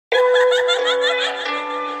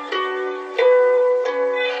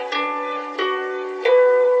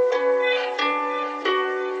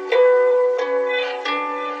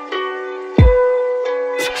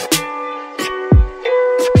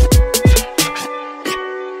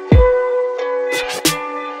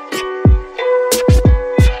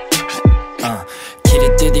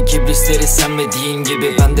işleri sevmediğin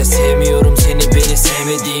gibi. Ben de sevmiyorum seni, beni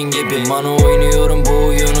sevmediğin gibi. Mano oynuyorum bu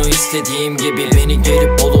oyunu istediğim gibi. Beni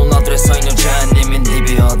gelip bulun, adres aynı cehennemin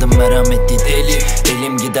dibi. Adım merhametli deli,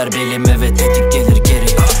 elim gider belime ve tetik gelir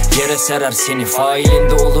geri. Yere serer seni,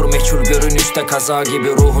 failinde olur meçhul görünüşte kaza gibi.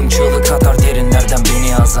 Ruhun çığlık atar derinlerden,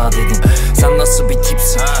 beni azat edin. Sen nasıl bir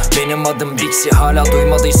tipsin? Benim adım Bixi. Hala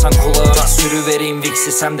duymadıysan kulağına sürüvereyim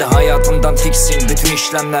Bixi. Sen de hayatımdan tiksin, bütün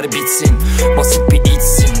işlemler bitsin. Basit bir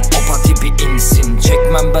içsin, o pati bir insin.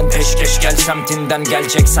 Çekmem ben peşkeş, gel semtinden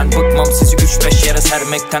geleceksen. Bıkmam sizi 3-5 yere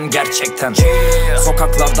sermekten gerçekten.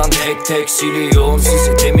 Sokaklardan tek tek siliyon,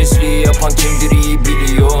 sizi temizliği yapan kimdir iyi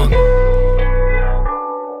biliyorsun.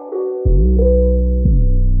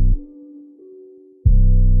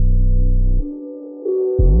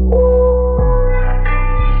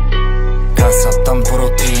 Kasaptan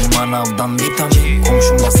protein, manavdan vitamin.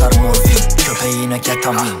 Komşum basar morfin, köpeğine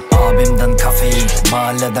ketamin. Abimden kafein,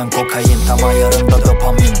 mahalleden kokain. Tam ayarında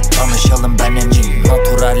dopamin, tanışalım ben emin.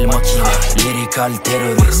 Natural makine, lirikal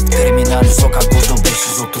terörist. Kriminal sokak kodu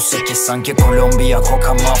 538. Sanki Kolombiya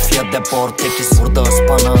koka mafya deportekiz. Burada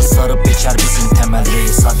ıspanağı sarıp içer bizim temel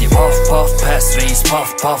reis. Hadi puff puff pass reis,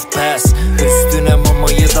 puff puff pass. Üstüne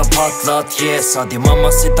mamayı da patlat yes. Hadi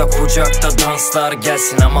mamasita kucakta danslar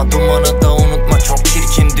gelsin. Ama dumanı da unutma, çok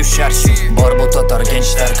çirkin düşersin. Barbut atar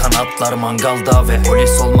gençler, kanatlar mangalda. Ve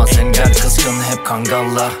polis olmaz engel, kızgın hep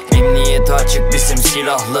kangallar. Emniyete açık bizim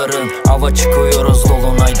silahların. Hava çıkıyoruz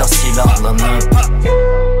dolunayda silahlanıp.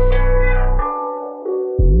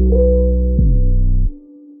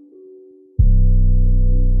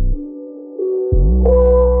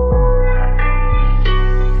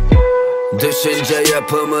 Düşünce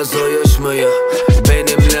yapımız uyuşmuyor,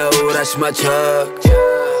 benimle uğraşma çok.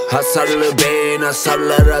 Hasarlı beyin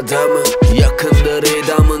hasarlar adamı, yakındır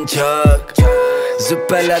idamın çok.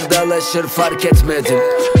 Züppeler dalaşır fark etmedin,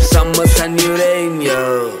 sanma sen yüreğin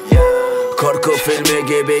yok. Korku filmi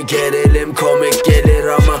gibi gerilim komik gelir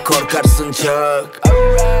ama korkarsın çok.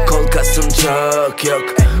 Kol kasım çok yok,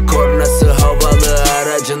 kornası havalı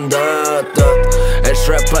aracında dot.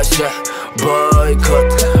 Eşref Paşa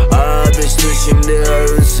boykot. Düştü şimdi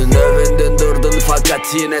övünsün, övündün durdun fakat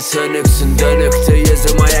yine sönüksün. Dönüktü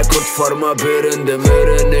yüzüm, aya kurt forma büründüm.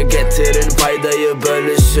 Ürünü getirin, paydayı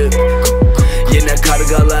bölüşüp. Yine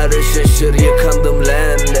kargalar üşüşür, yıkandım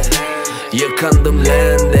leğende. Yıkandım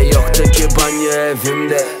leğende, yoktu ki banyo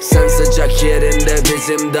evimde. Sen sıcak yerinde,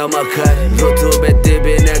 bizim dam akar. Rutubet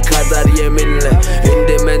dibine kadar yeminle,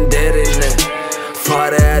 indim en derine.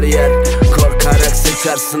 Fare her yer, korkarak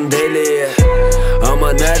sıçarsın deliye.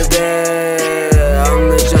 Ama nerede?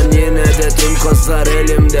 Anlayacaksın yine de, tüm kozlar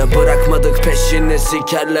elimde. Bırakmadık peşini,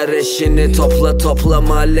 sikerler eşini. Topla topla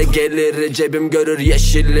mahalle gelir, cebim görür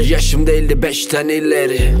yeşilli. Yaşım değildi 5'ten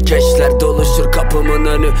ileri. Keşler doluşur kapımın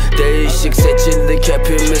önü, değişik seçildik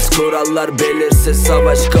hepimiz. Kurallar belirsiz,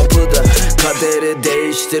 savaş kapıda. Kaderi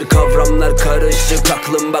değiştir, kavramlar karışık.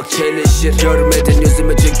 Aklım bak çelişir. Görmedin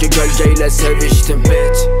yüzümü çünkü gölgeyle seviştim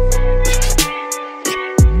bitch.